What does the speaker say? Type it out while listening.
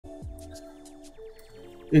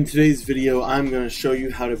In today's video, I'm going to show you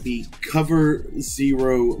how to beat cover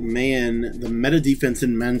zero man, the meta defense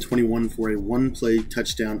in Madden 21 for a one-play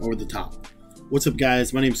touchdown over the top. What's up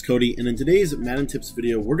guys, my name is Cody, and in today's Madden tips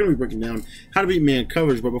video, we're going to be breaking down how to beat man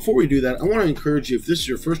coverage. But before we do that, I want to encourage you, if this is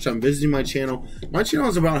your first time visiting my channel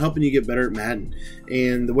is about helping you get better at Madden.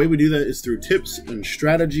 And the way we do that is through tips and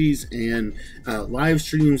strategies and live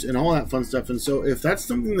streams and all that fun stuff. And so if that's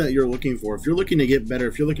something that you're looking for, if you're looking to get better,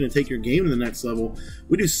 if you're looking to take your game to the next level,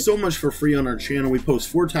 we do so much for free on our channel. We post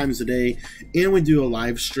 4 times a day, and we do a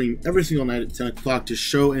live stream every single night at 10 o'clock to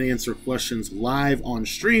show and answer questions live on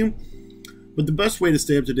stream. But the best way to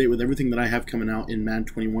stay up to date with everything that I have coming out in Madden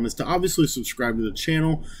 21 is to obviously subscribe to the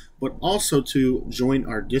channel, but also to join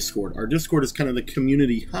our Discord. Our Discord is kind of the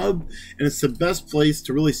community hub, and it's the best place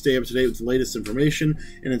to really stay up to date with the latest information,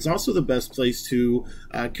 and it's also the best place to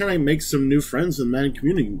kind of make some new friends in the Madden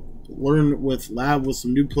community. Learn with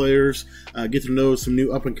some new players, get to know some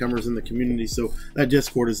new up-and-comers in the community. So that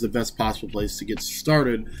Discord is the best possible place to get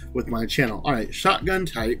started with my channel. All right, shotgun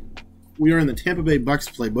tight. We are in the Tampa Bay Bucks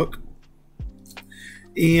playbook.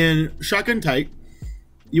 And shotgun tight,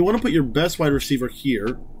 you want to put your best wide receiver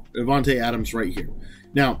here, Davante Adams right here.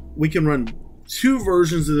 Now, we can run 2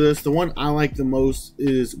 versions of this. The one I like the most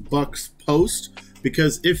is Bucks Post,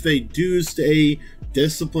 because if they do stay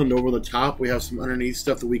disciplined over the top, we have some underneath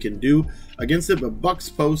stuff that we can do against it. But Bucks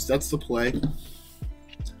Post, that's the play.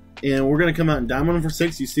 And we're going to come out in dime 1 for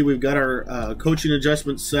 6. You see we've got our coaching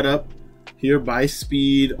adjustments set up here by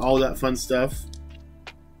speed, all that fun stuff.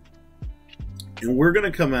 And we're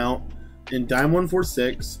going to come out in dime 1 for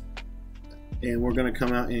 6, and we're going to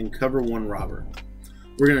come out in cover 1 robber.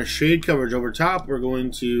 We're going to shade coverage over top. We're going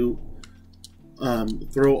to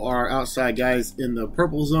throw our outside guys in the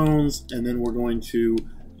purple zones, and then we're going to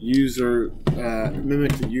mimic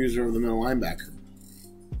the user of the middle linebacker.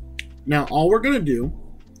 Now, all we're going to do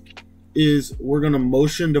is we're going to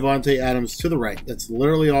motion Davante Adams to the right. That's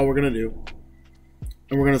literally all we're going to do.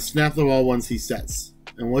 And we're going to snap the ball once he sets.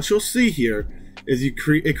 And what you'll see here is it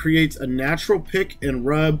creates a natural pick and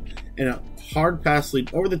rub and a hard pass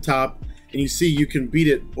lead over the top, and you see you can beat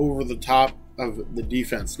it over the top of the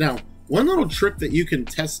defense. Now, one little trick that you can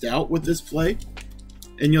test out with this play,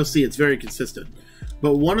 and you'll see it's very consistent,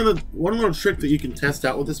 but one little trick that you can test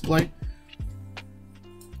out with this play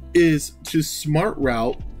is to smart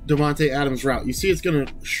route Davante Adams' route. You see it's going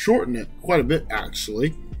to shorten it quite a bit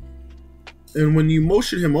actually, and when you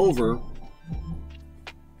motion him over,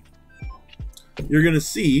 you're going to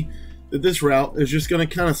see that this route is just going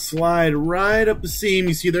to kind of slide right up the seam.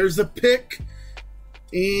 You see there's the pick,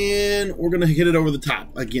 and we're going to hit it over the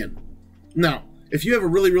top again. Now, if you have a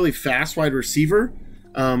really, really fast wide receiver,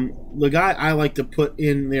 the guy I like to put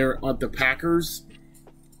in there at the Packers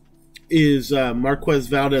is Marquez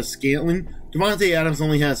Valdes-Scantling. Davante Adams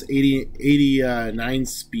only has 89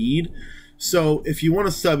 speed. So if you want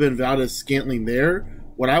to sub in Valdes-Scantling there,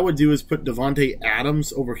 what I would do is put Davante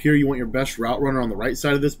Adams over here. You want your best route runner on the right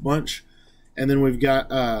side of this bunch. And then we've got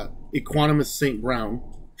Equanimus St. Brown.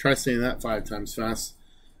 Try saying that 5 times fast.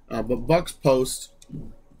 But Bucks Post.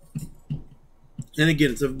 And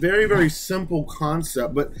again, it's a very, very simple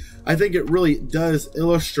concept, but I think it really does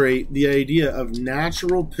illustrate the idea of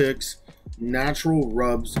natural picks, natural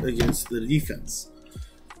rubs against the defense.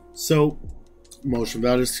 So, motion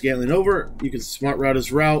Valdes-Scantling over. You can smart route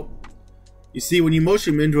his route. You see, when you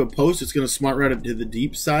motion him into a post, it's going to smart route it to the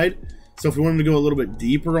deep side. So if we want him to go a little bit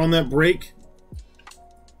deeper on that break,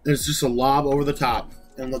 then it's just a lob over the top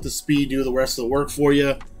and let the speed do the rest of the work for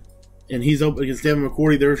you. And he's open against Devin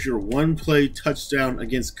McCourty. There's your one-play touchdown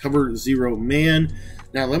against cover zero man.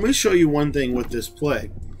 Now, let me show you one thing with this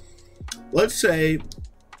play. Let's say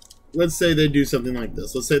they do something like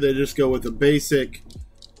this. Let's say they just go with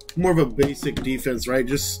more of a basic defense, right?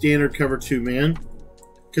 Just standard cover 2 man.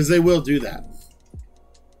 Because they will do that.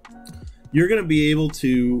 You're going to be able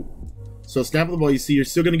to, so snap the ball, you see you're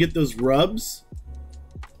still going to get those rubs.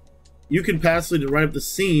 You can pass lead it right up the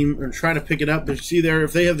seam and try to pick it up. But you see there,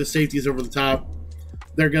 if they have the safeties over the top,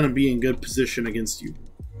 they're going to be in good position against you.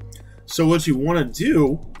 So what you want to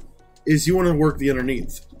do is you want to work the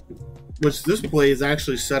underneath, which this play is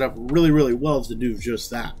actually set up really, really well to do just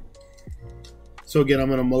that. So again, I'm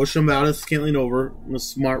going to motion him out as Scantling over. I'm going to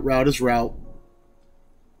smart route his route.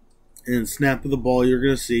 And snap of the ball, you're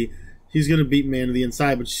going to see he's going to beat man to the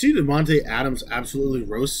inside. But you see Davante Adams absolutely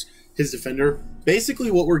roasts his defender. Basically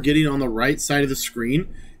what we're getting on the right side of the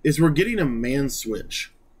screen is we're getting a man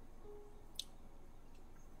switch.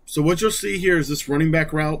 So what you'll see here is this running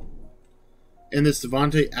back route and this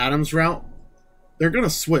Davante Adams route. They're going to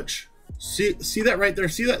switch. See that right there?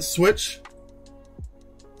 See that switch?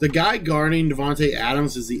 The guy guarding Davante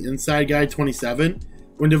Adams is the inside guy, 27.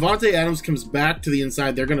 When Davante Adams comes back to the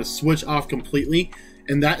inside, they're going to switch off completely,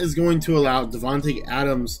 and that is going to allow Davante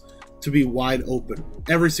Adams to be wide open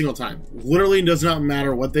every single time. Literally does not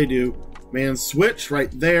matter what they do. Man, switch right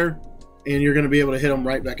there, and you're going to be able to hit them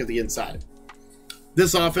right back at the inside.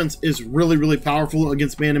 This offense is really, really powerful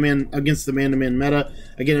against man-to-man, against the man-to-man meta.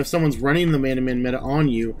 Again, if someone's running the man-to-man meta on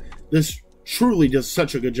you, this truly does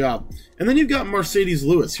such a good job. And then you've got Mercedes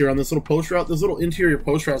Lewis here on this little post route. Those little interior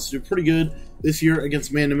post routes do pretty good this year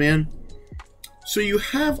against man-to-man. So you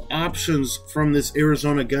have options from this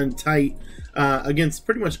Arizona gun tight against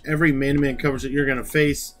pretty much every man-to-man coverage that you're going to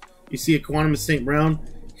face. You see Equanimous St. Brown.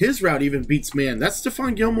 His route even beats man. That's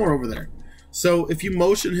Stephon Gilmore over there. So if you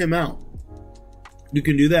motion him out, you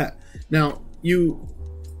can do that. Now,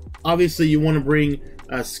 obviously you want to bring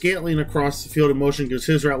Scantling across the field in motion because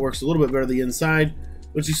his route works a little bit better the inside.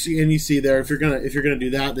 But you see there, if you're gonna do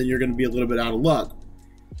that, then you're gonna be a little bit out of luck.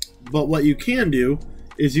 But what you can do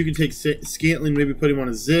is you can take Scantling, maybe put him on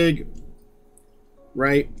a zig,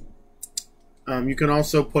 right? You can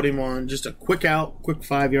also put him on just a quick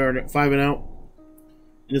 5 and out.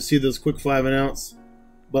 You'll see those quick 5 and outs.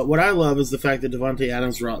 But what I love is the fact that Davante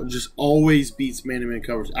Adams' route just always beats man-to-man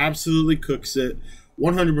coverage. Absolutely cooks it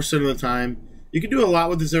 100% of the time. You can do a lot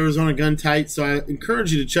with this Arizona gun tight, so I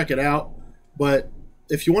encourage you to check it out. But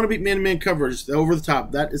if you want to beat man-to-man coverage, over the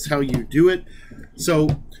top, that is how you do it. So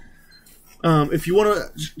if you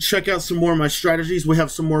want to check out some more of my strategies, we have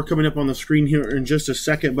some more coming up on the screen here in just a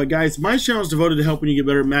second. But guys, my channel is devoted to helping you get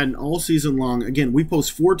better at Madden all season long. Again, we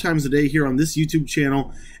post 4 times a day here on this YouTube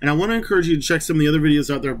channel, and I want to encourage you to check some of the other videos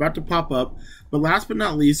out there about to pop up. But last but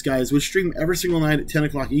not least, guys, we stream every single night at 10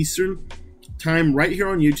 o'clock Eastern time right here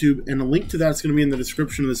on YouTube, and a link to that is going to be in the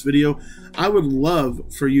description of this video. I would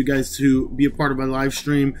love for you guys to be a part of my live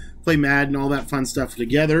stream, play Madden, all that fun stuff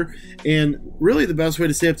together. And really the best way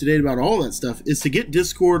to stay up to date about all that stuff is to get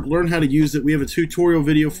Discord, learn how to use it. We have a tutorial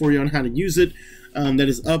video for you on how to use it that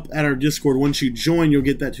is up at our Discord. Once you join, you'll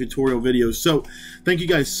get that tutorial video. So thank you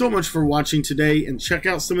guys so much for watching today, and check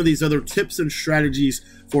out some of these other tips and strategies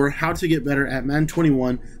for how to get better at Madden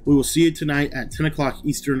 21. We will see you tonight at 10 o'clock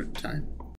Eastern time.